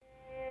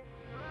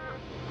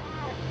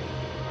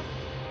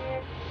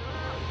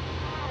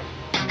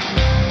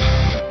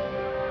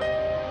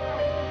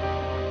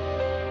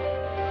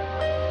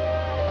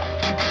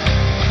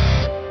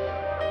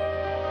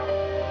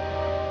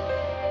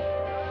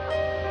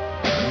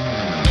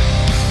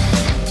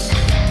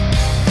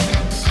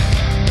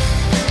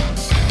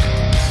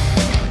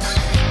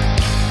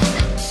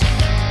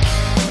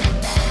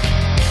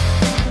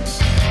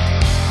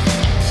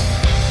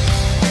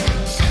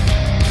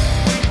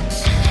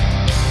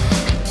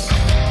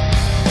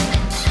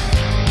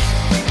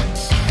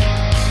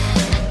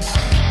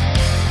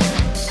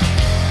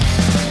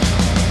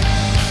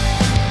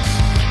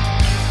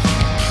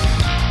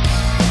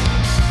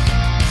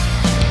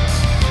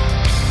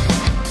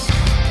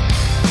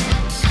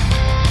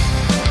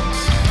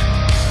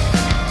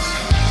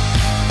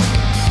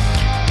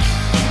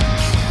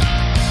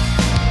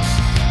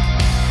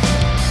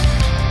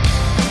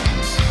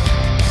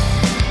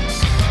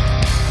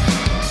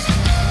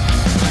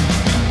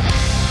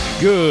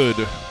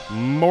Good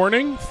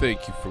morning.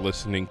 Thank you for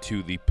listening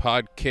to the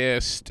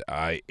podcast.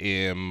 I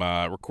am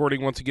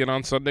recording once again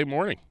on Sunday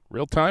morning,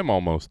 real time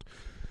almost.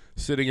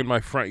 Sitting in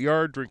my front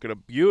yard, drinking a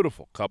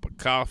beautiful cup of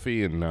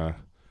coffee and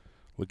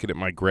looking at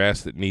my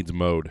grass that needs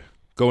mowed.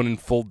 Going in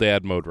full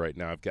dad mode right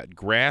now. I've got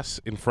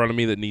grass in front of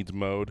me that needs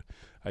mowed.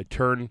 I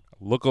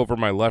look over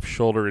my left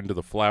shoulder into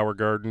the flower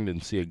garden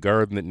and see a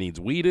garden that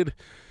needs weeded.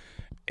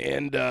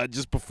 And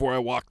just before I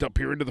walked up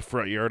here into the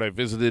front yard, I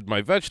visited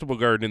my vegetable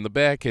garden in the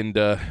back, and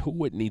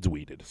it needs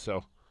weeded.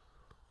 So,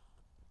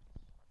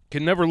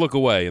 can never look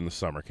away in the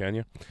summer, can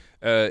you?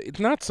 It's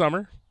not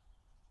summer.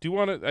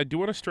 I do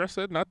want to stress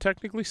that, not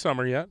technically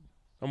summer yet.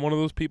 I'm one of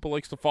those people who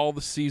likes to follow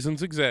the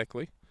seasons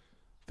exactly.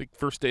 I think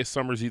first day of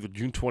summer is either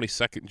June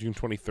 22nd, June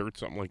 23rd,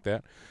 something like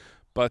that.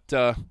 But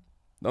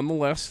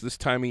nonetheless, this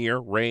time of year,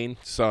 rain,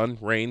 sun,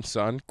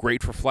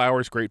 great for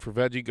flowers, great for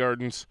veggie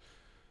gardens.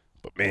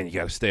 But, man, you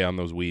got to stay on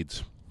those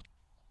weeds.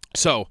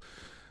 So,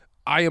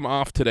 I am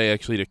off today,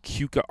 actually, to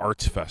Keuka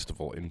Arts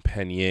Festival in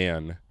Penn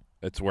Yan.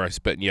 That's where I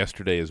spent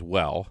yesterday as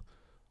well.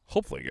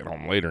 Hopefully I get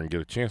home later and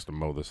get a chance to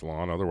mow this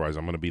lawn. Otherwise,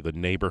 I'm going to be the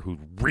neighbor who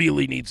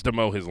really needs to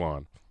mow his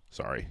lawn.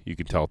 Sorry, you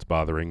can tell it's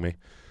bothering me.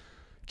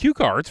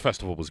 Keuka Arts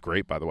Festival was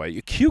great, by the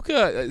way.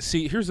 Keuka,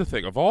 see, here's the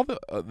thing. Of all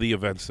the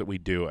events that we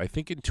do, I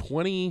think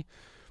let me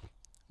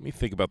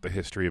think about the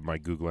history of my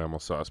Google Animal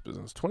Sauce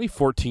business.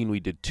 2014, we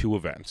did two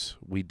events.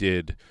 We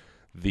did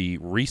the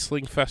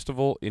Riesling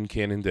Festival in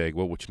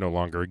Canandaigua, which no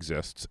longer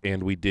exists,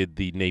 and we did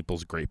the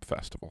Naples Grape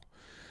Festival.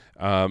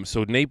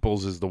 So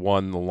Naples is the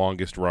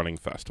longest running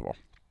festival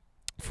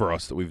for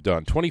us that we've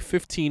done.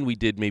 2015, we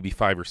did maybe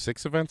 5 or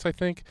 6 events, I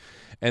think,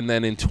 and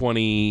then in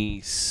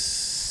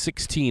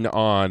 2016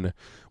 on,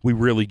 we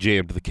really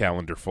jammed the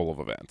calendar full of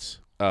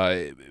events.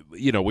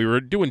 We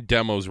were doing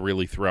demos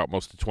really throughout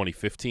most of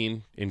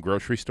 2015 in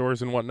grocery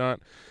stores and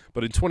whatnot,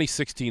 but in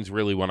 2016 is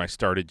really when I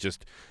started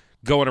just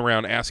going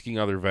around asking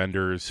other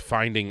vendors,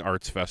 finding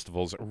arts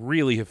festivals.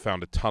 Really have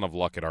found a ton of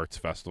luck at arts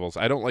festivals.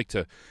 I don't like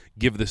to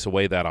give this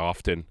away that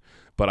often,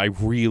 but I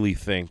really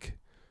think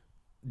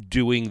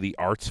doing the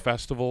arts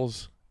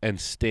festivals and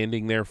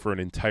standing there for an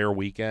entire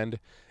weekend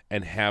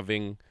and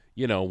having,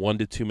 1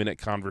 to 2 minute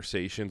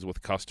conversations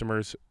with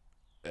customers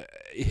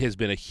has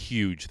been a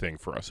huge thing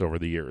for us over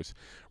the years.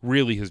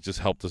 Really has just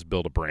helped us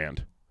build a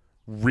brand.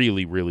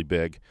 Really, really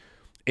big.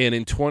 And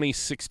in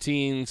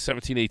 2016,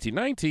 17, 18,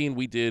 19,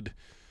 we did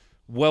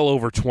well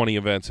over 20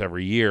 events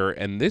every year.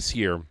 And this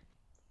year,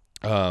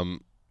 so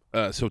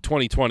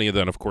 2020,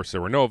 then, of course,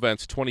 there were no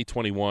events.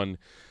 2021,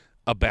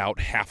 about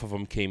half of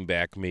them came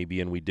back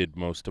maybe, and we did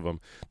most of them.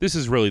 This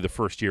is really the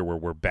first year where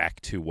we're back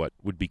to what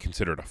would be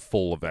considered a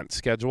full event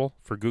schedule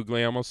for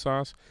Guglielmo's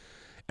Sauce.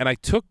 And I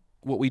took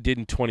what we did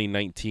in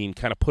 2019,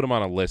 kind of put them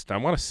on a list. I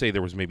want to say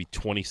there was maybe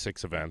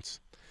 26 events.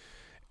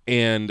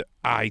 And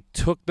I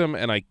took them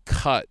and I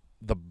cut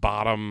the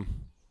bottom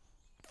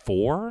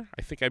 4.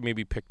 I think I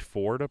maybe picked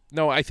 4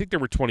 no, I think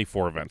there were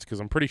 24 events because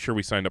I'm pretty sure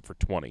we signed up for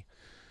 20.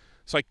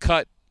 So I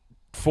cut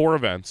 4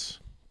 events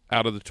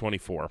out of the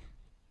 24.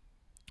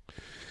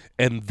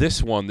 And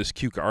this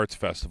Keuka Arts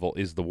Festival,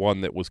 is the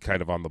one that was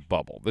kind of on the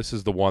bubble. This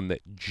is the one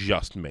that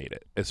just made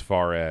it as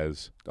far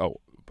as,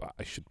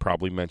 I should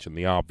probably mention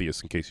the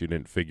obvious in case you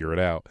didn't figure it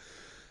out.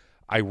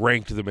 I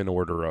ranked them in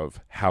order of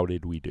how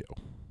did we do,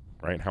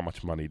 right? How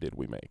much money did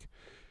we make?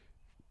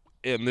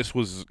 And this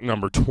was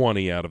number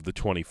 20 out of the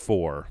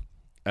 24,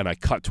 and I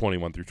cut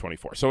 21 through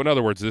 24. So in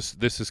other words,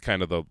 this is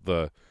kind of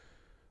the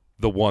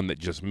one that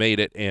just made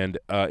it. And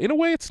in a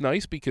way, it's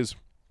nice because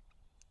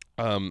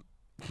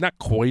it's not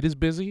quite as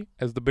busy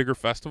as the bigger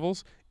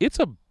festivals. It's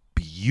a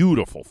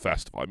beautiful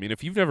festival. I mean,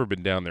 if you've never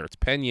been down there, it's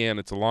Penn Yan.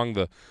 It's along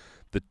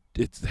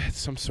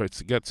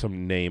it's got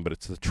some name, but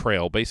it's the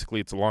trail.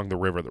 Basically, it's along the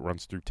river that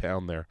runs through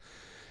town there.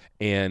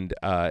 And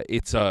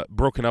it's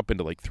broken up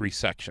into like 3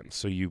 sections.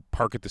 So you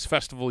park at this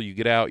festival, you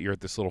get out, you're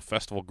at this little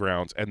festival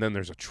grounds, and then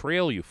there's a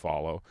trail you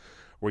follow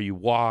where you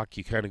walk,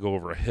 you kind of go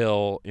over a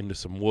hill into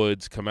some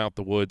woods, come out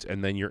the woods,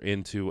 and then you're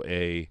into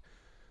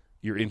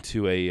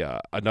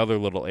another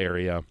little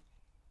area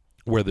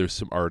where there's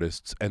some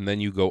artists, and then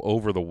you go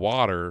over the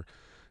water,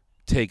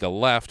 take a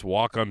left,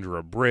 walk under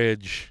a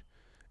bridge,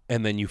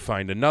 and then you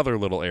find another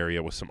little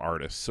area with some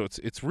artists. So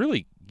it's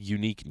really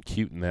unique and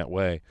cute in that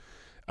way.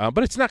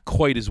 But it's not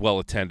quite as well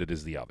attended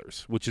as the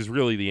others, which is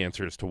really the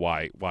answer as to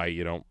why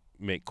you don't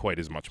make quite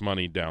as much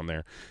money down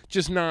there.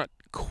 Just not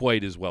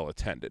quite as well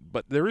attended.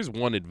 But there is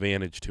one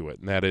advantage to it,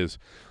 and that is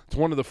it's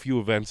one of the few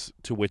events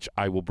to which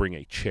I will bring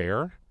a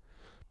chair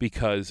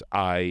because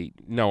I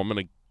know I'm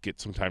going to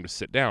get some time to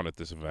sit down at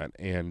this event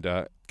and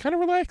kind of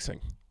relaxing,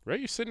 right?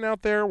 You're sitting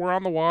out there, we're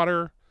on the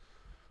water,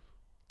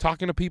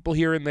 talking to people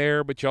here and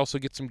there, but you also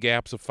get some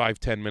gaps of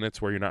 5-10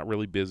 minutes where you're not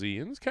really busy,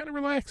 and it's kind of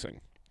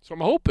relaxing. So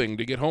I'm hoping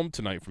to get home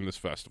tonight from this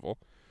festival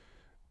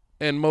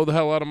and mow the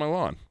hell out of my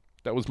lawn.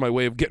 That was my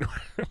way of getting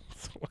around.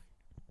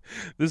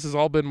 This has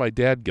all been my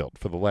dad guilt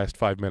for the last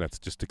 5 minutes,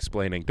 just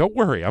explaining, don't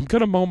worry, I'm going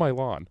to mow my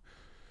lawn.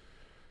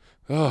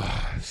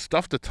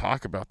 Stuff to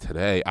talk about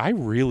today. I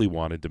really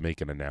wanted to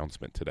make an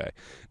announcement today.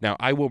 Now,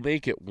 I will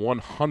make it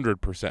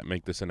 100%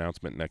 make this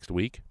announcement next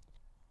week.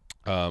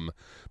 But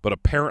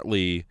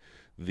apparently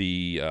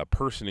the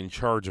person in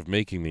charge of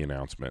making the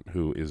announcement,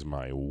 who is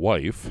my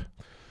wife,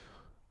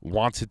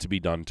 wants it to be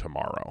done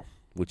tomorrow,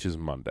 which is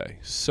Monday.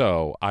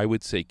 So I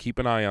would say keep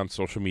an eye on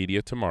social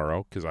media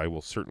tomorrow, because I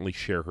will certainly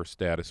share her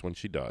status when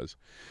she does.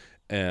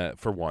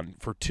 For one.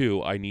 For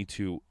two, I need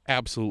to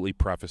absolutely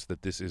preface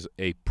that this is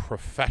a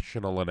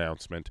professional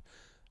announcement,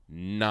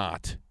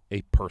 not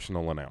a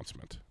personal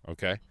announcement,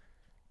 okay?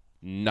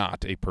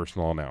 Not a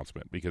personal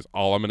announcement, because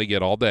all I'm going to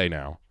get all day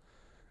now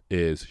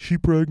is, she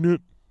pregnant?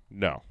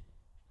 No.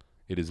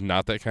 It is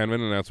not that kind of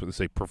an announcement.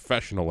 It's a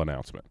professional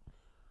announcement.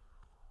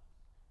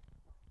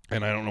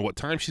 And I don't know what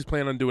time she's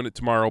planning on doing it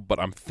tomorrow, but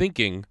I'm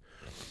thinking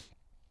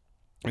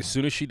as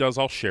soon as she does,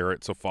 I'll share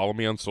it, so follow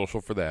me on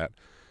social for that.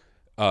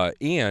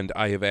 And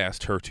I have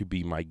asked her to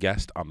be my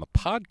guest on the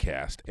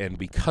podcast, and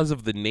because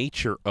of the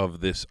nature of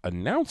this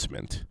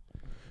announcement,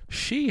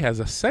 she has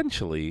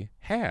essentially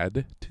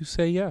had to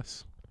say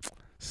yes.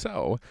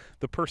 So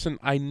the person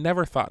I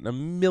never thought in a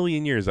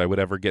million years I would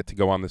ever get to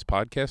go on this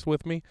podcast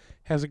with me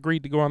has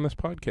agreed to go on this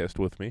podcast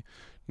with me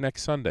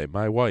next Sunday.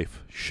 My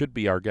wife should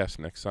be our guest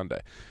next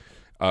Sunday.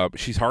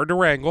 She's hard to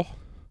wrangle.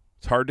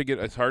 It's hard to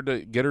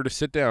get her to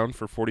sit down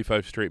for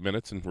 45 straight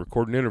minutes and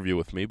record an interview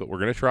with me, but we're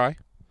going to try.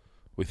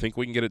 We think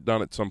we can get it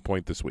done at some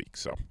point this week.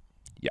 So,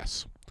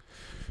 yes.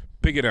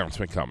 Big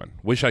announcement coming.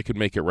 Wish I could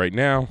make it right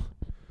now.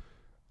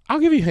 I'll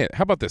give you a hint.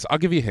 How about this? I'll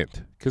give you a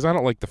hint, because I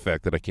don't like the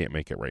fact that I can't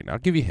make it right now. I'll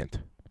give you a hint.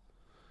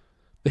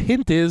 The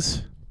hint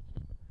is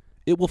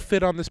it will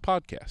fit on this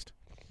podcast.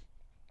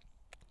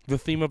 The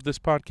theme of this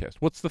podcast.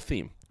 What's the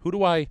theme? Who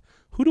do I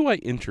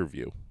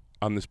interview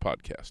on this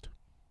podcast?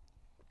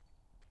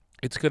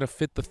 It's going to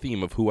fit the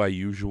theme of who I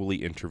usually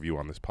interview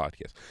on this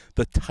podcast.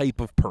 The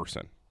type of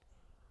person.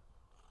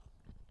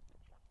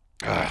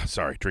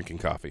 Sorry, drinking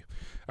coffee.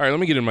 All right, let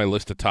me get in my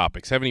list of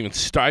topics. I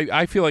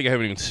feel like I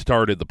haven't even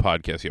started the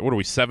podcast yet. What are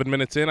we, 7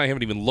 minutes in? I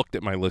haven't even looked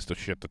at my list of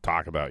shit to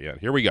talk about yet.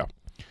 Here we go.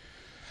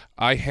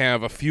 I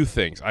have a few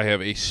things. I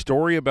have a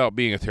story about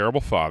being a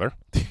terrible father.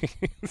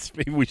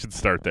 Maybe we should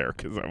start there,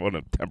 because I want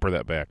to temper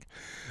that back.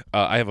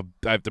 I have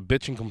to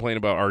bitch and complain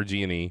about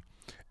RG&E,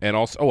 and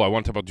also, I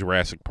want to talk about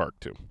Jurassic Park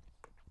too.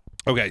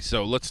 Okay,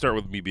 so let's start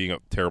with me being a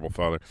terrible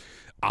father.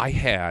 I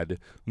had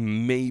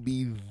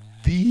maybe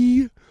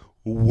the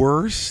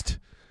worst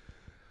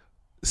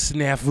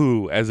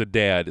snafu as a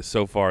dad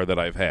so far that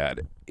I've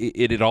had.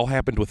 It all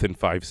happened within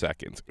 5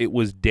 seconds. It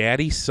was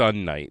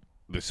daddy-son night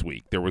this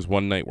week. There was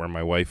one night where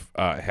my wife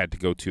had to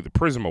go to the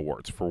Prism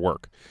Awards for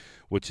work,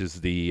 which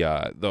is the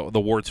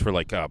awards for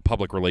like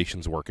public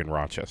relations work in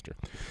Rochester.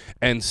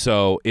 And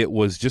so it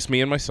was just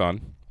me and my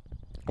son,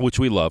 which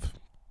we love.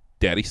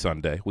 Daddy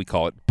Sunday. We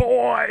call it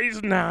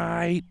boys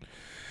night.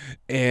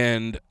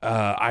 And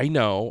I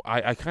know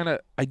I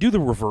do the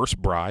reverse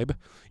bribe.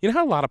 You know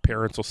how a lot of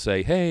parents will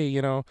say, hey,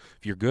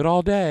 if you're good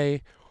all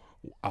day,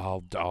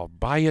 I'll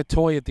buy you a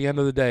toy at the end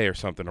of the day or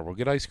something, or we'll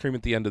get ice cream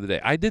at the end of the day.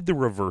 I did the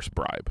reverse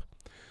bribe.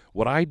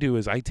 What I do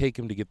is I take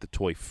him to get the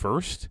toy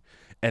first,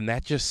 and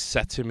that just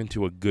sets him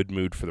into a good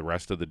mood for the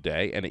rest of the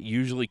day, and it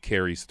usually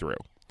carries through.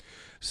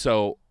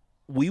 So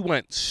we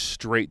went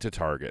straight to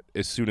Target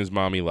as soon as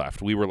Mommy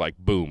left. We were like,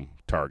 boom,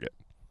 Target.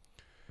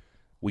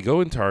 We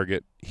go in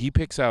Target, he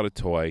picks out a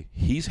toy,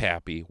 he's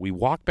happy, we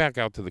walk back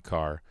out to the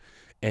car,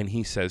 and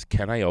he says,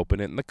 can I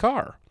open it in the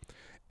car?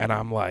 And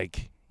I'm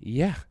like,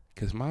 yeah,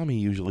 because Mommy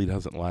usually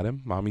doesn't let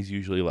him. Mommy's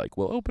usually like,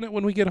 we'll open it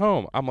when we get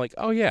home. I'm like,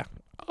 oh yeah,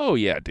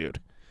 dude.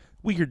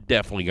 We are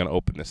definitely going to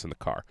open this in the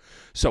car.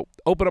 So,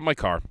 open up my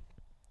car.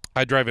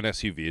 I drive an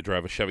SUV, I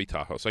drive a Chevy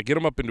Tahoe, so I get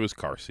him up into his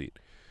car seat.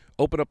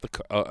 Open up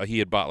he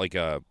had bought like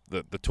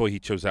the toy he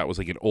chose out was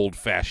like an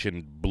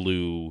old-fashioned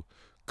blue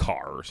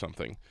car or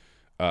something.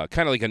 Kind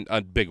of like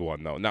a big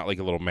one, though, not like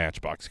a little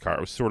Matchbox car. It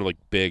was sort of like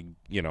big,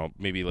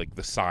 maybe like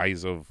the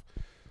size of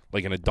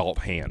like an adult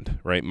hand,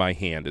 right? My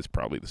hand is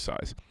probably the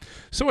size.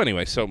 So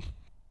anyway,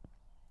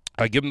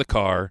 I give him the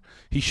car.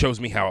 He shows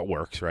me how it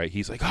works, right?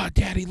 He's like, oh,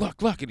 Daddy,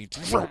 look. And he's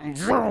vroom,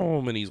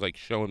 vroom, and he's like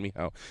showing me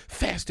how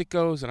fast it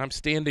goes. And I'm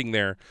standing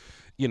there,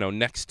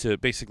 next to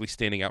basically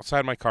standing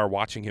outside my car,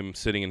 watching him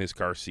sitting in his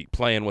car seat,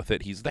 playing with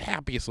it. He's the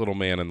happiest little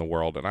man in the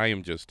world. And I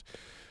am just,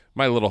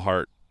 my little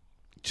heart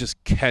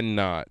just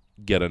cannot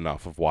get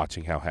enough of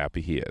watching how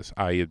happy he is.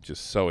 I am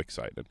just so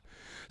excited.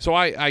 So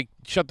I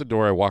shut the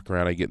door, I walk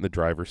around, I get in the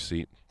driver's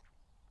seat,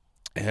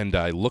 and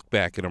I look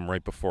back at him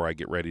right before I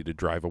get ready to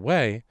drive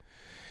away,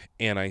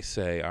 and I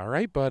say, all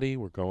right, buddy,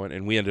 we're going,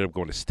 and we ended up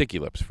going to Sticky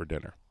Lips for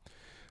dinner.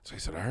 So I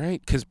said, all right,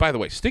 because, by the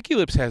way, Sticky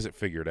Lips has it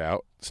figured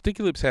out.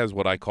 Sticky Lips has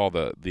what I call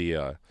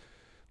the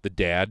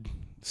dad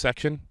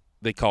section.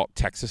 They call it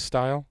Texas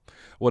style.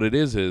 What it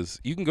is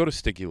you can go to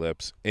Sticky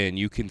Lips and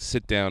you can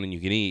sit down and you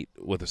can eat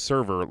with a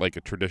server like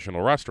a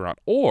traditional restaurant,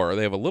 or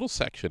they have a little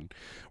section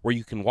where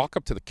you can walk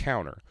up to the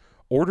counter,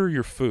 order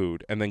your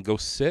food, and then go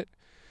sit,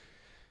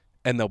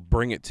 and they'll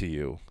bring it to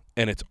you.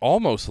 And it's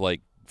almost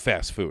like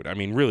fast food. I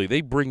mean, really,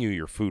 they bring you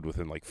your food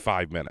within like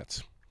 5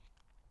 minutes.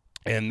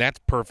 And that's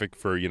perfect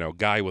for,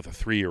 guy with a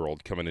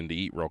 3-year-old coming in to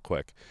eat real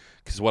quick.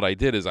 Because what I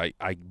did is I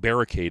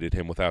barricaded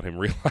him without him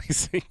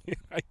realizing it.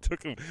 I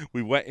took him,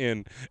 we went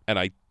in, and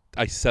I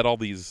set all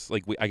these,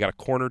 I got a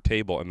corner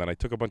table, and then I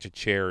took a bunch of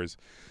chairs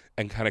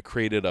and kind of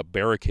created a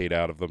barricade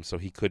out of them so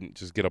he couldn't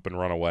just get up and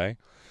run away.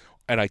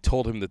 And I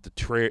told him that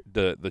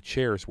the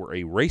chairs were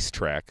a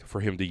racetrack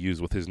for him to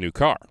use with his new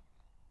car.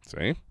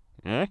 See?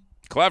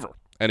 Clever.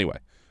 Anyway,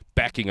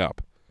 backing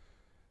up.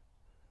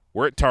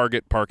 We're at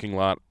Target parking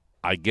lot.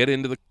 I get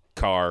into the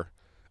car.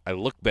 I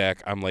look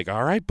back. I'm like,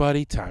 all right,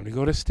 buddy, time to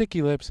go to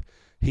Sticky Lips.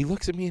 He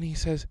looks at me and he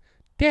says,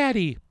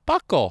 Daddy,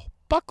 buckle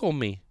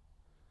me.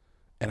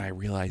 And I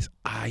realize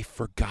I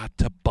forgot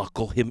to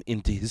buckle him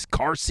into his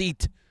car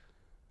seat.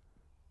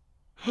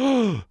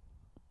 I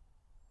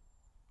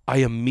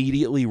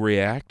immediately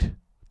react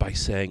by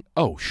saying,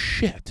 oh,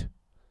 shit.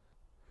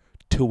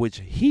 To which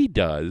he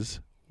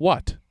does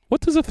what? What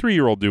does a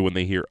 3-year-old do when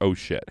they hear, oh,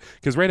 shit?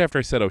 Because right after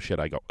I said, oh, shit,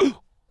 I go,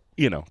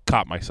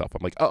 caught myself.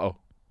 I'm like, uh-oh.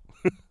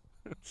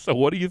 So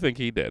what do you think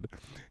he did?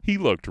 He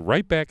looked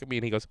right back at me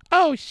and he goes,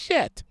 oh,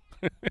 shit.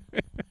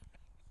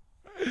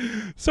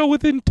 So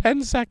within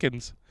 10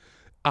 seconds,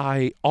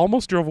 I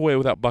almost drove away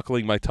without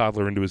buckling my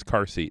toddler into his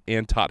car seat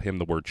and taught him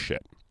the word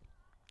shit.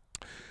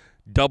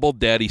 Double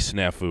daddy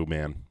snafu,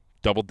 man.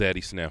 Double daddy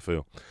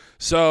snafu.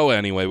 So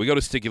anyway, we go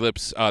to Sticky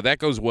Lips. That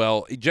goes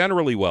well.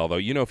 Generally well, though.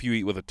 If you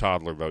eat with a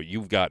toddler, though,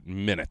 you've got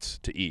minutes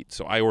to eat.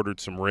 So I ordered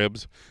some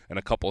ribs and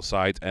a couple of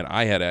sides, and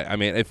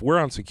if we're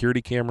on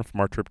security camera from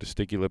our trip to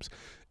Sticky Lips,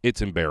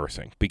 it's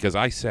embarrassing because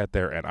I sat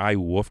there and I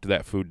woofed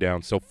that food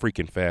down so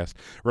freaking fast.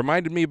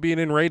 Reminded me of being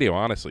in radio,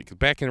 honestly, because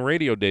back in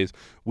radio days,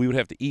 we would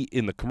have to eat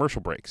in the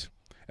commercial breaks.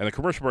 And the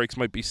commercial breaks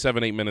might be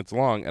 7-8 minutes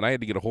long, and I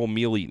had to get a whole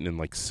meal eaten in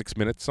like 6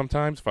 minutes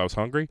sometimes if I was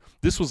hungry.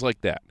 This was like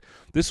that.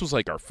 This was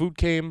like our food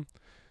came,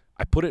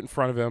 I put it in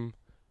front of him,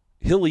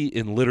 he'll eat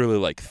in literally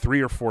like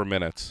 3 or 4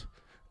 minutes,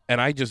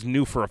 and I just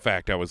knew for a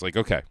fact, I was like,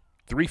 okay,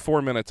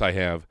 3-4 minutes I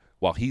have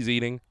while he's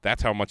eating,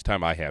 that's how much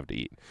time I have to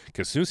eat.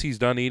 Because as soon as he's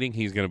done eating,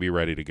 he's going to be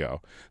ready to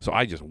go. So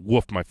I just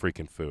woofed my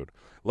freaking food.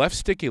 Left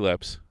Sticky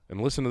Lips, and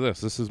listen to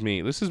this. This is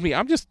me.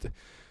 I'm just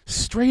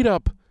straight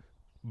up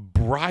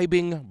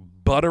bribing,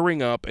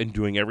 buttering up, and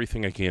doing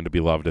everything I can to be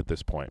loved at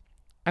this point.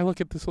 I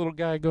look at this little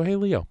guy, I go, hey,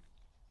 Leo,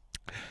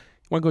 you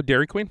want to go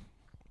Dairy Queen?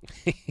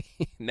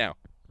 Now,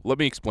 let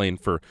me explain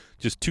for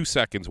just 2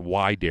 seconds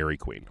why Dairy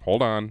Queen.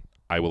 Hold on,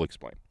 I will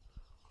explain.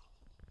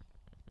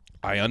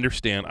 I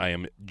understand I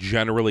am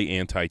generally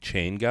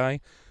anti-chain guy,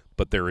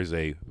 but there is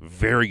a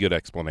very good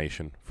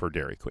explanation for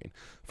Dairy Queen.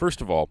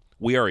 First of all,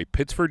 we are a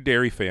Pittsford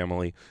Dairy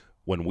family.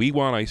 When we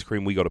want ice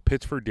cream, we go to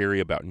Pittsford Dairy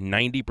about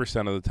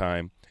 90% of the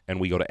time, and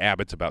we go to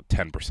Abbott's about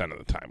 10% of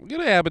the time. We go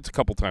to Abbott's a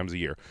couple times a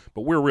year,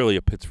 but we're really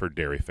a Pittsford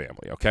Dairy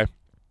family, okay?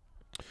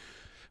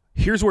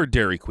 Here's where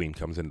Dairy Queen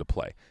comes into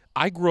play.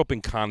 I grew up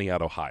in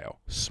Conneaut, Ohio,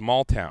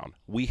 small town.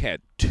 We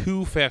had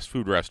 2 fast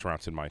food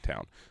restaurants in my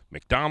town,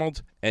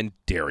 McDonald's and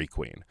Dairy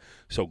Queen.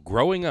 So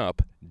growing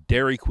up,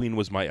 Dairy Queen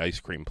was my ice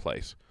cream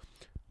place.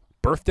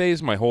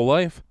 Birthdays, my whole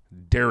life,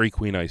 Dairy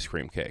Queen ice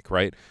cream cake,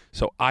 right?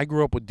 So I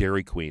grew up with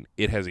Dairy Queen.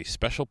 It has a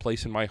special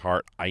place in my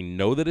heart. I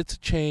know that it's a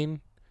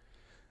chain.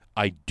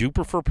 I do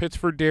prefer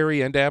Pittsford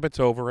Dairy and Abbott's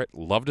over it.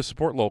 Love to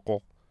support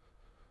local.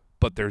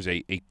 But there's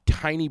a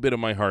tiny bit of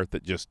my heart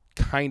that just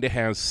kind of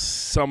has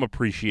some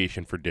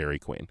appreciation for Dairy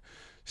Queen.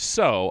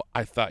 So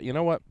I thought, you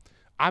know what?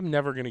 I'm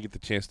never going to get the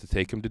chance to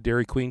take him to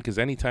Dairy Queen because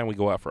anytime we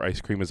go out for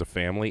ice cream as a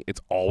family,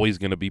 it's always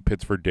going to be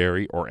Pittsford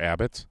Dairy or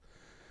Abbott's.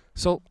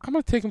 So I'm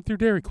going to take him through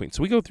Dairy Queen.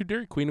 So we go through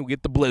Dairy Queen and we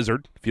get the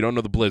Blizzard. If you don't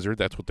know the Blizzard,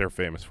 that's what they're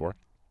famous for.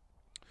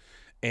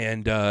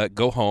 And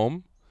go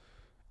home.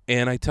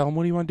 And I tell him,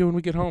 what do you want to do when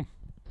we get home?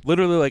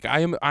 Literally, like,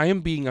 I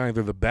am being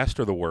either the best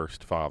or the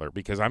worst father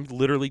because I'm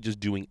literally just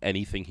doing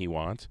anything he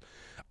wants.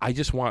 I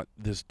just want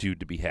this dude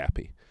to be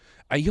happy.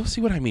 You'll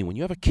see what I mean. When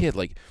you have a kid,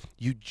 like,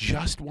 you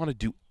just want to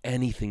do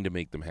anything to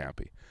make them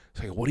happy.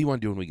 It's like, what do you want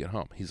to do when we get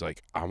home? He's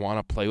like, I want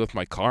to play with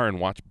my car and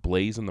watch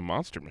Blaze and the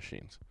Monster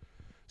Machines.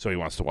 So he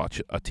wants to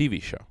watch a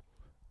TV show.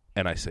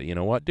 And I say, you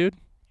know what, dude?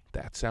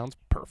 That sounds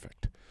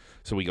perfect.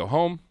 So we go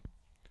home,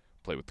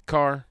 play with the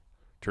car,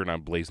 turn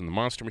on Blaze and the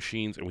Monster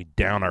Machines, and we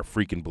down our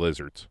freaking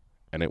Blizzards.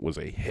 And it was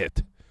a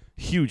hit.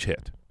 Huge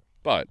hit.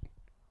 But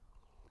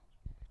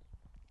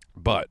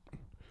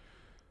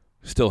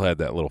still had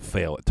that little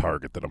fail at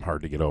Target that I'm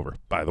hard to get over.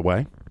 By the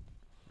way,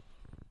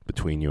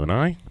 between you and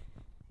I,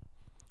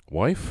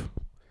 wife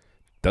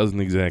doesn't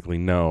exactly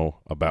know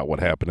about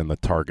what happened in the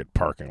Target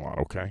parking lot,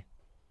 okay?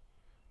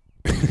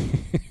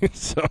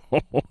 So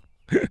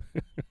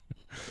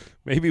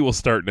maybe we'll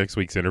start next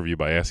week's interview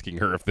by asking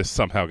her if this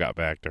somehow got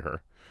back to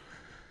her.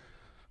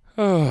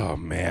 Oh,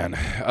 man.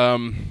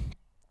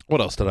 What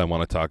else did I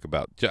want to talk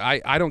about?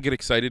 I don't get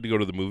excited to go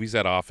to the movies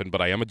that often,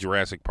 but I am a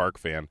Jurassic Park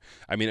fan.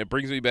 I mean, it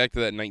brings me back to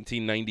that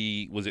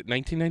 1990, was it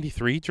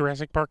 1993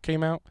 Jurassic Park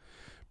came out?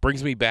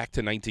 Brings me back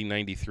to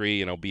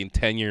 1993, being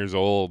 10 years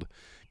old,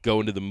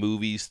 going to the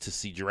movies to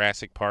see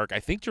Jurassic Park. I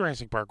think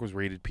Jurassic Park was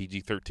rated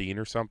PG-13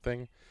 or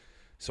something.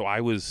 So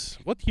I was,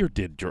 what year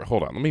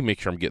hold on, let me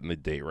make sure I'm getting the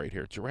date right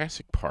here.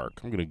 Jurassic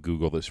Park, I'm going to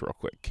Google this real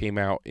quick. Came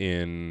out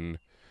in,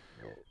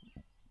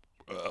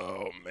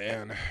 oh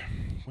man,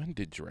 when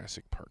did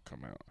Jurassic Park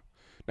come out?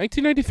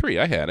 1993,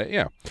 I had it,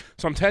 yeah.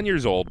 So I'm 10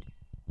 years old.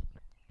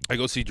 I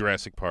go see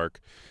Jurassic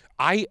Park.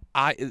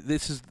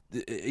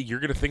 You're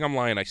going to think I'm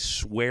lying. I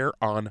swear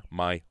on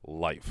my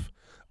life.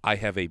 I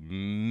have a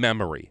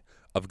memory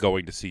of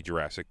going to see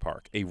Jurassic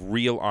Park. A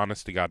real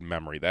honest-to-God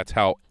memory. That's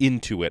how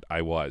into it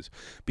I was.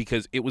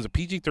 Because it was a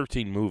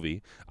PG-13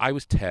 movie. I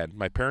was 10.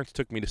 My parents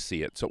took me to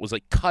see it. So it was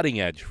like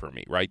cutting edge for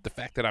me, right? The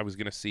fact that I was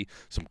going to see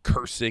some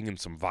cursing and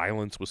some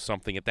violence was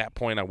something at that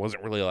point I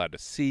wasn't really allowed to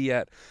see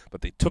yet.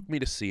 But they took me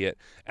to see it.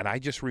 And I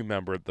just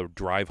remember the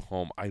drive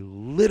home. I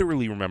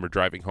literally remember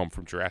driving home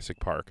from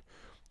Jurassic Park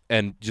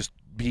and just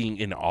being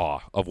in awe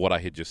of what I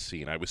had just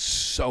seen. I was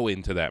so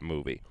into that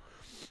movie.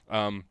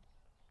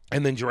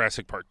 And then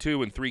Jurassic Park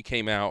 2 and 3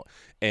 came out,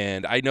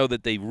 and I know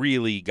that they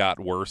really got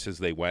worse as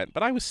they went,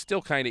 but I was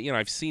still kind of,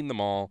 I've seen them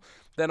all.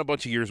 Then a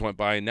bunch of years went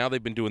by, and now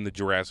they've been doing the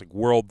Jurassic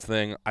World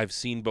thing. I've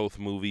seen both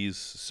movies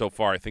so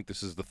far. I think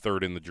this is the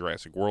third in the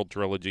Jurassic World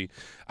trilogy.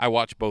 I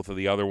watched both of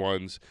the other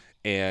ones,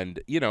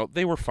 and,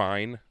 they were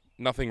fine.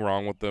 Nothing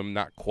wrong with them.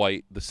 Not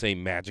quite the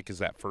same magic as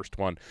that first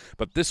one.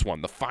 But this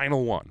one, the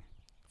final one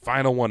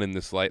in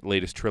this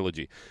latest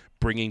trilogy,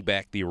 bringing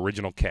back the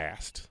original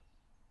cast.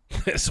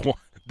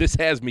 This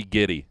has me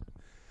giddy.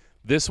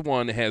 This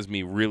one has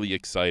me really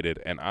excited,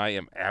 and I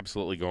am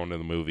absolutely going to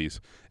the movies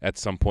at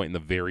some point in the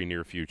very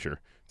near future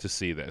to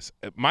see this.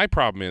 My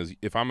problem is,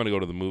 if I'm going to go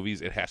to the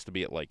movies, it has to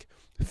be at like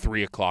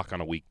 3 o'clock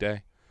on a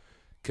weekday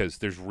because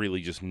there's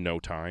really just no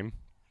time.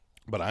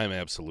 But I'm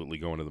absolutely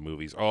going to the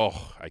movies.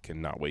 Oh, I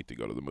cannot wait to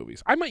go to the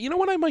movies. I might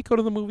go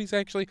to the movies,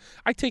 actually?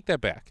 I take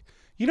that back.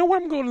 You know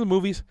where I'm going to the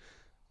movies?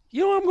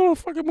 You know where I'm going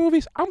to fucking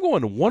movies? I'm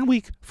going 1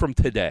 week from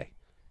today.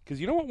 Because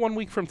you know what 1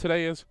 week from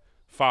today is?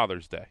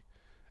 Father's Day.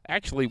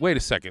 Actually, wait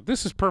a second.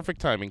 This is perfect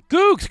timing.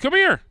 Googs, come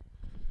here.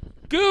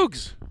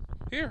 Googs,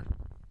 here.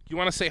 You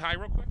want to say hi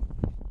real quick?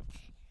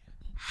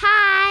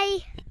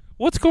 Hi.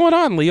 What's going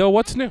on, Leo?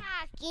 What's new?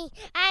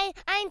 I'm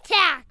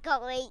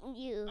tackling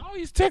you. Oh,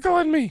 he's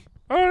tickling me.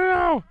 Oh,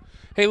 no.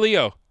 Hey,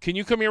 Leo, can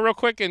you come here real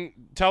quick and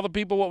tell the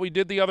people what we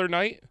did the other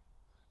night?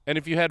 And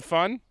if you had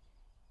fun?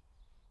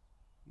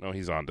 No,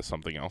 he's on to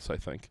something else, I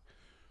think.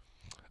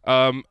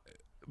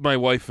 My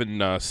wife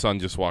and son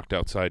just walked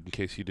outside, in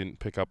case you didn't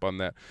pick up on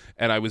that.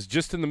 And I was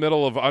just in the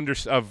middle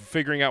of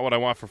figuring out what I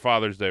want for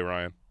Father's Day,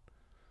 Ryan.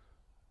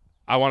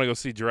 I want to go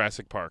see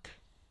Jurassic Park.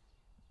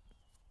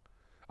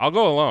 I'll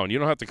go alone. You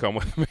don't have to come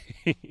with me.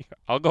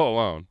 I'll go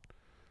alone.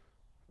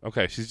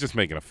 Okay, she's just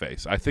making a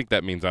face. I think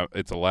that means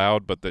it's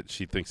allowed, but that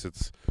she thinks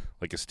it's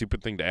like a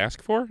stupid thing to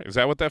ask for. Is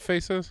that what that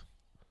face is?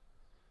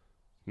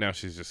 Now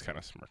she's just kind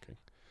of smirking.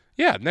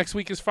 Yeah, next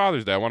week is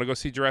Father's Day. I want to go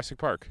see Jurassic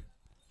Park.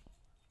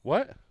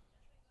 What?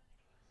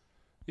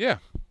 Yeah.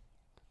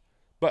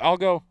 But I'll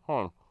go, hold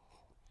on.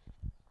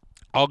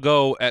 I'll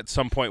go at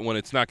some point when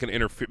it's not going to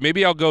interfere.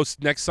 Maybe I'll go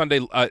next Sunday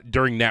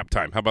during nap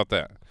time. How about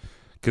that?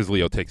 Because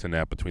Leo takes a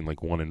nap between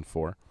like 1 and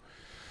 4.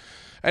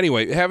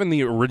 Anyway, having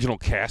the original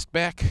cast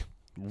back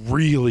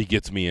really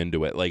gets me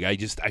into it. Like, I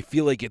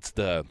feel like it's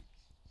the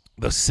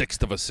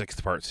sixth of a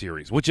 6-part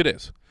series, which it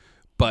is.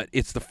 But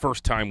it's the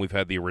first time we've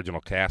had the original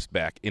cast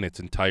back in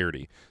its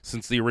entirety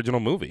since the original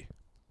movie.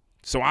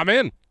 So I'm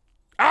in.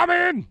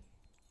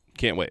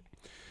 Can't wait.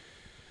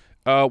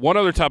 One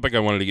other topic I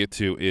wanted to get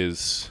to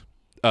is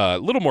a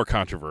little more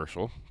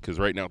controversial, because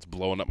right now it's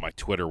blowing up my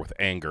Twitter with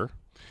anger,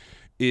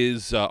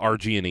 is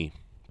RG&E.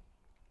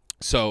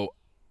 So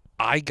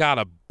I got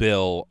a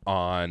bill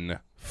on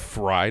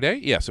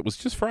Friday. Yes, it was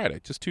just Friday,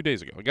 just 2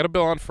 days ago. I got a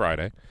bill on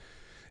Friday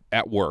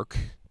at work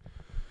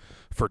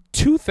for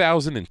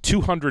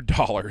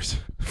 $2,200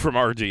 from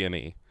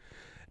RG&E.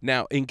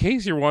 Now, in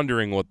case you're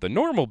wondering what the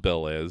normal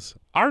bill is,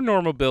 our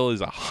normal bill is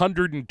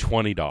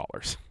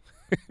 $120.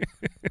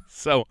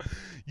 So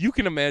you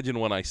can imagine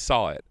when I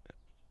saw it,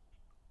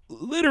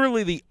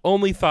 literally the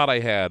only thought I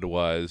had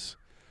was,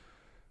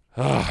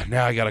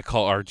 now I got to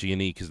call RG&E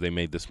because they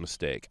made this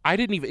mistake. It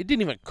didn't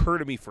even occur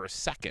to me for a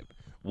second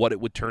what it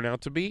would turn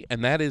out to be,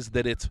 and that is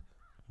that it's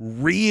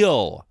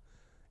real.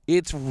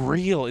 It's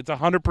real. It's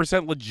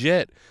 100%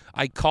 legit.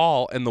 I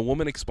call, and the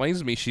woman explains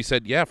to me, she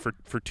said, yeah,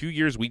 for 2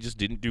 years we just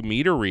didn't do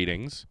meter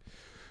readings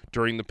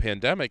during the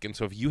pandemic, and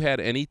so if you had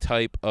any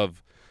type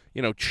of,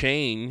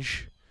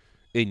 change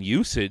in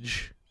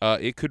usage,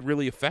 it could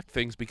really affect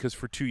things because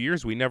for 2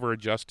 years we never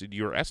adjusted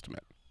your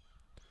estimate.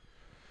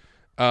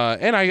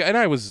 And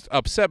I was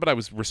upset, but I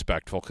was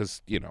respectful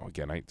because,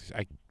 again, I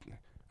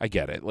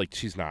get it. Like,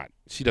 she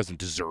doesn't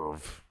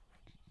deserve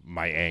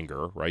my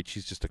anger, right?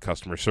 She's just a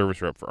customer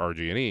service rep for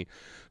RG&E.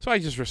 So I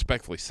just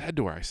respectfully said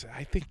to her, I said,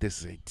 I think this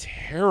is a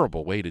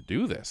terrible way to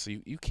do this.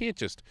 You can't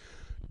just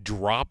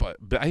drop but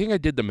I think I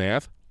did the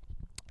math.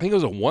 I think it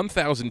was a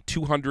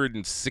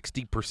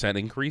 1,260%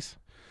 increase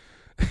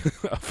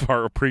of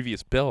our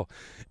previous bill.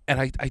 And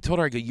I told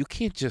her, I go, you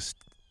can't just,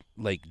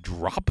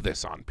 drop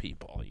this on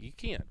people. You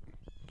can't.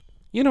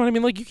 You know what I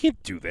mean? Like, you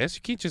can't do this.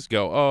 You can't just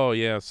go, oh,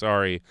 yeah,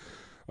 sorry.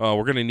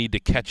 We're going to need to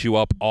catch you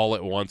up all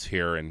at once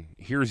here, and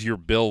here's your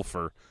bill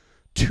for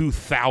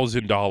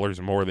 $2,000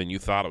 more than you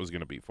thought it was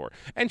going to be for.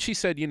 And she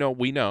said,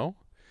 we know,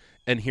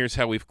 and here's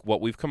how what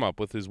we've come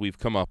up with is we've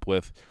come up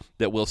with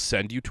that we'll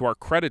send you to our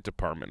credit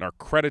department. Our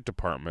credit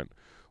department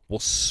will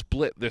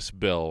split this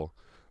bill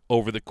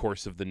over the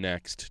course of the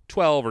next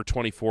 12 or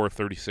 24 or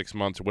 36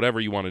 months or whatever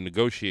you want to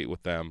negotiate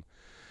with them.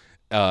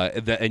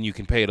 And you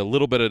can pay it a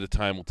little bit at a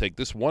time. We'll take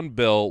this one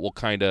bill, we'll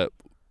kind of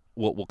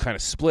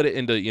split it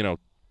into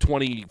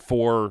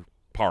 24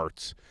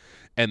 parts,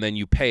 and then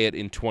you pay it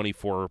in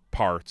 24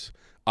 parts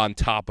on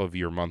top of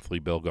your monthly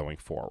bill going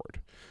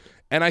forward.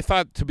 And I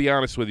thought, to be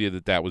honest with you,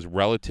 that was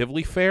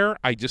relatively fair.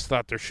 I just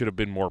thought there should have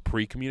been more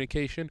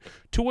pre-communication,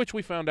 to which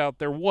we found out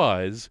there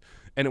was,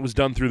 and it was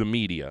done through the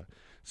media.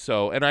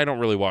 So, and I don't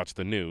really watch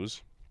the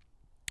news.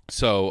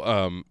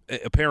 So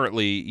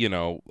apparently, and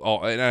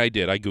I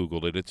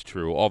Googled it, it's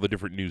true. All the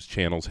different news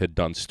channels had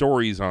done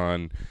stories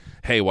on,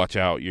 hey, watch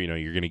out, you're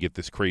going to get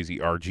this crazy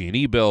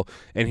RG&E bill,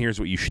 and here's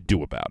what you should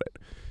do about it.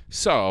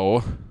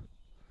 So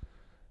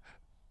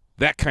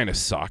that kind of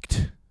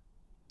sucked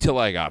till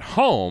I got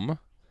home,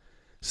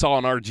 saw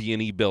an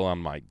RG&E bill on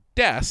my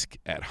desk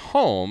at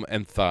home,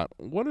 and thought,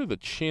 what are the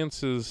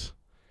chances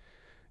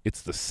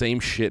it's the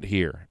same shit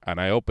here? And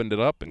I opened it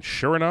up, and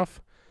sure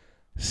enough,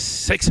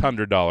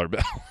 $600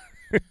 bill.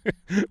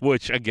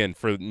 Which, again,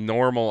 for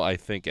normal, I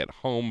think at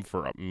home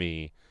for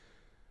me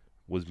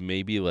was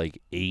maybe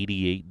like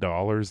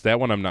 $88. That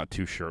one I'm not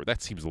too sure.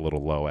 That seems a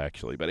little low,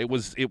 actually. But it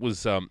was.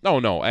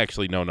 No,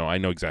 I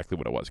know exactly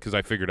what it was because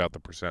I figured out the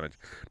percentage.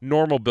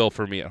 Normal bill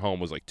for me at home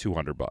was like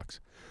 $200.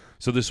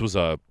 So this was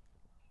a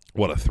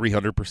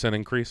 300%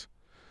 increase?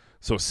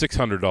 So a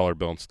 $600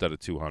 bill instead of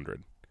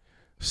 $200.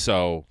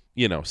 So,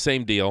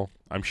 same deal.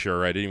 I'm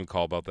sure. I didn't even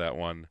call about that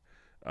one.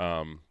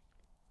 I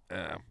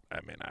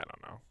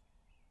don't know.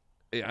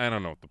 I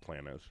don't know what the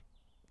plan is.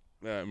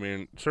 I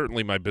mean,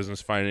 certainly my business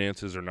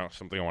finances are not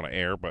something I want to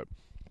air, but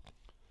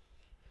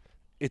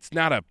it's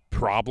not a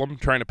problem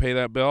trying to pay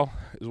that bill,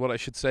 is what I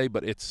should say,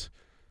 but it's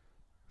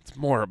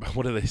more about,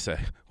 what do they say?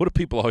 What do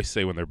people always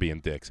say when they're being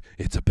dicks?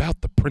 It's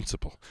about the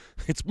principle.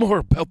 It's more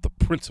about the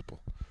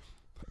principle.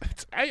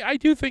 I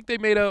do think they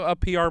made a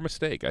PR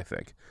mistake, I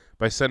think,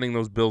 by sending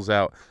those bills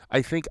out.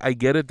 I think I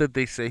get it that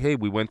they say, hey,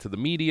 we went to the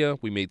media,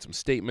 we made some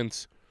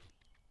statements,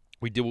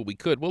 we did what we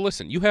could. Well,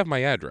 listen, you have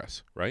my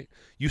address, right?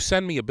 You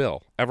send me a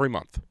bill every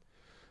month.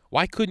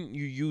 Why couldn't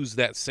you use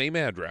that same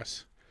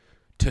address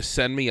to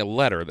send me a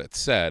letter that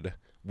said,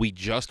 we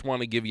just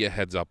want to give you a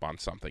heads up on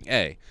something?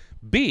 A.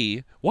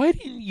 B, why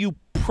didn't you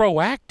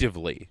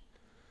proactively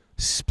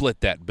split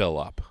that bill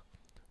up?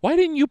 Why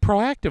didn't you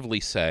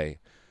proactively say,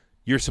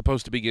 you're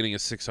supposed to be getting a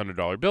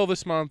 $600 bill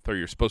this month, or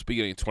you're supposed to be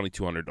getting a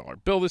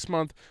 $2,200 bill this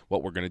month.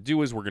 What we're going to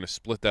do is we're going to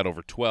split that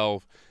over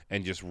 12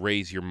 and just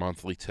raise your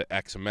monthly to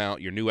X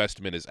amount. Your new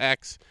estimate is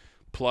X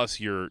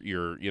plus your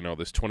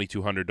this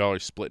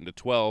 $2,200 split into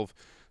 12.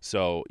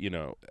 So,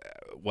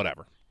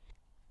 whatever.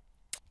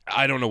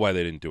 I don't know why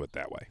they didn't do it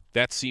that way.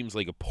 That seems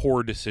like a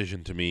poor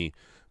decision to me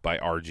by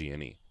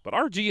RG&E. But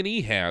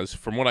RG&E has,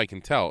 from what I can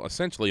tell,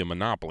 essentially a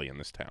monopoly in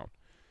this town.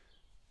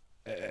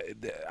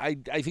 I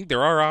think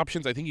there are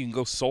options. I think you can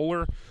go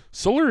solar.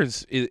 Solar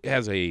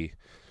has a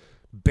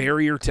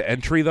barrier to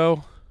entry,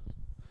 though,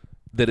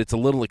 that it's a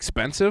little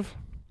expensive,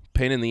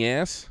 pain in the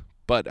ass.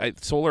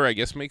 But solar, I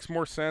guess, makes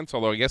more sense,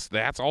 although I guess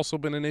that's also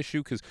been an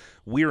issue because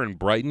we're in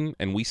Brighton,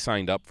 and we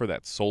signed up for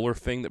that solar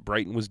thing that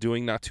Brighton was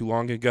doing not too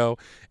long ago,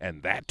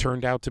 and that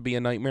turned out to be a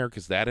nightmare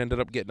because that ended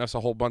up getting us a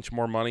whole bunch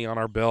more money on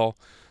our bill.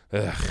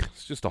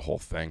 It's just a whole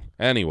thing.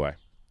 Anyway,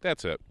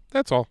 that's it.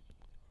 That's all.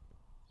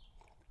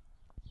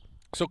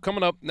 So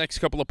coming up next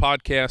couple of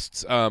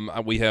podcasts,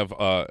 we have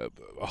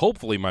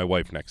hopefully my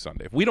wife next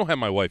Sunday. If we don't have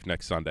my wife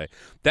next Sunday,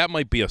 that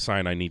might be a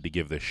sign I need to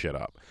give this shit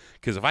up.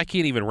 Because if I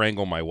can't even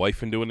wrangle my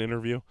wife into an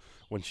interview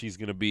when she's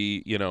going to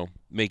be,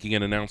 making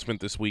an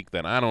announcement this week,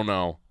 then I don't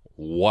know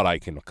what I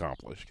can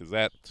accomplish. Because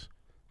that's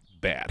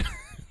bad.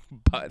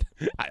 But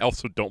I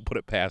also don't put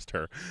it past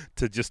her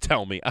to just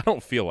tell me, I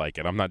don't feel like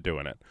it. I'm not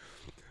doing it.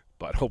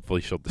 But hopefully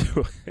she'll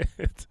do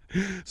it.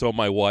 So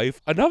my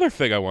wife, another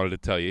thing I wanted to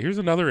tell you, here's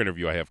another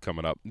interview I have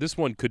coming up. This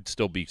one could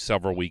still be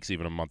several weeks,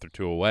 even a month or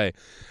two away.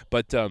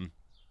 But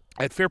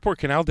at Fairport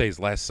Canal Days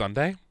last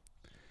Sunday,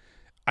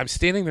 I'm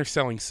standing there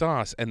selling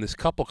sauce, and this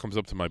couple comes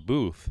up to my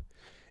booth,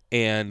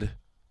 and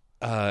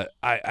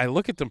I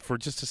look at them for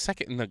just a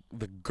second, and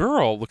the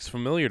girl looks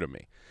familiar to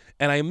me.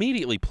 And I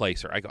immediately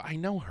place her. I go, I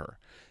know her.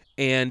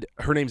 And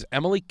her name's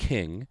Emily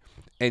King,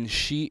 and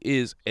she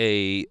is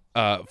a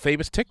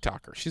famous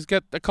TikToker. She's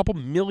got a couple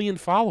million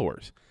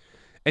followers,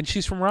 and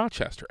she's from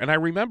Rochester. And I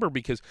remember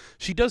because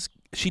she does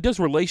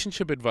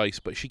relationship advice,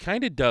 but she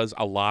kind of does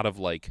a lot of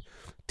like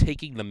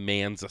taking the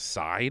man's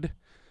aside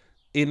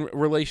in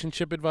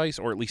relationship advice,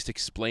 or at least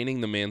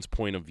explaining the man's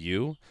point of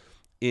view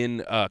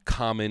in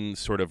common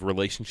sort of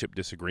relationship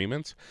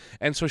disagreements.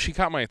 And so she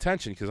caught my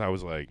attention because I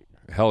was like,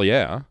 hell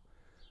yeah,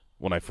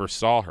 when I first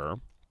saw her.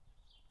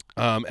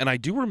 And I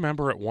do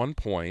remember at one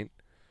point,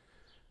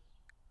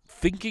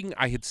 thinking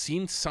I had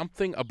seen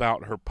something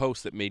about her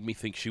post that made me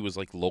think she was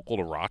like local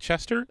to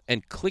Rochester,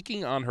 and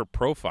clicking on her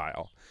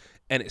profile,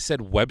 and it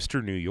said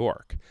Webster, New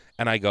York.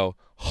 And I go,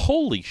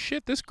 holy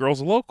shit, this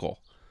girl's local.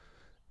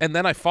 And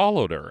then I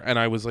followed her, and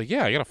I was like,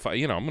 yeah, I gotta,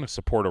 I'm gonna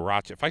support a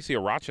Rochester. If I see a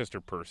Rochester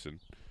person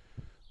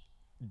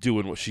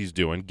doing what she's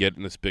doing,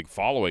 getting this big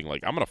following,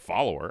 like, I'm gonna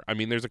follow her. I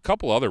mean, there's a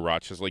couple other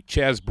Rochesters, like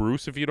Chaz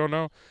Bruce, if you don't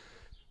know.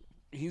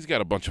 He's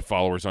got a bunch of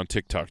followers on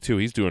TikTok too.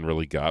 He's doing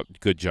really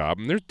good job.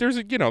 And there's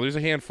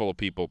a handful of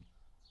people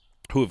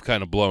who have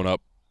kind of blown up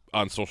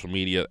on social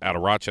media out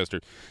of Rochester,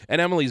 and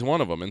Emily's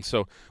one of them. And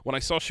so when I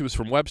saw she was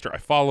from Webster, I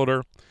followed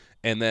her.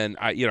 And then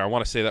I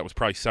want to say that was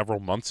probably several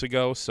months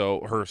ago.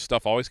 So her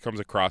stuff always comes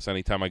across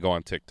anytime I go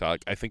on TikTok.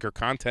 I think her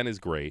content is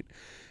great.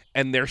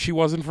 And there she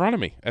was in front of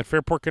me at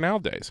Fairport Canal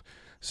Days.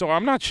 So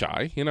I'm not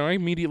shy. I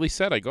immediately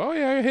said, I go, oh,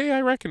 yeah, hey,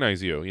 I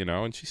recognize you,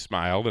 and she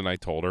smiled, and I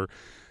told her,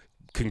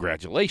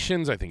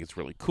 congratulations, I think it's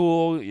really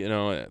cool,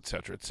 et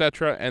cetera, et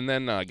cetera. And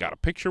then I got a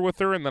picture with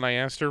her, and then I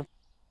asked her,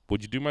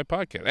 would you do my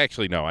podcast?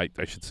 Actually, no, I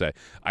should say,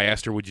 I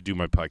asked her, would you do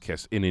my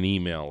podcast, in an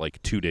email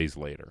like 2 days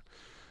later.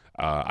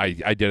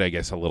 I did, I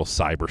guess, a little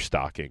cyber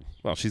stalking.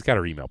 Well, she's got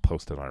her email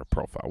posted on her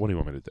profile. What do you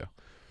want me to do?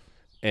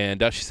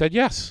 And she said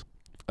yes.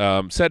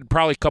 Said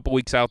probably a couple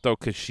weeks out, though,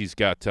 because she's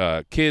got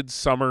kids,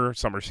 summer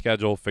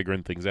schedule,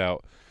 figuring things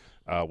out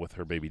with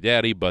her baby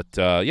daddy. But,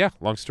 yeah,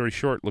 long story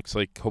short, looks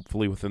like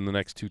hopefully within the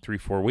next 2, 3,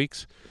 4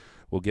 weeks,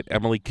 we'll get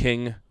Emily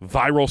King,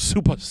 viral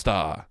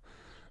superstar,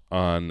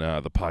 on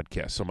the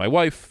podcast. So my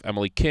wife,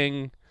 Emily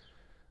King,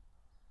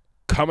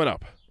 coming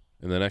up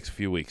in the next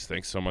few weeks.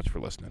 Thanks so much for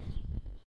listening.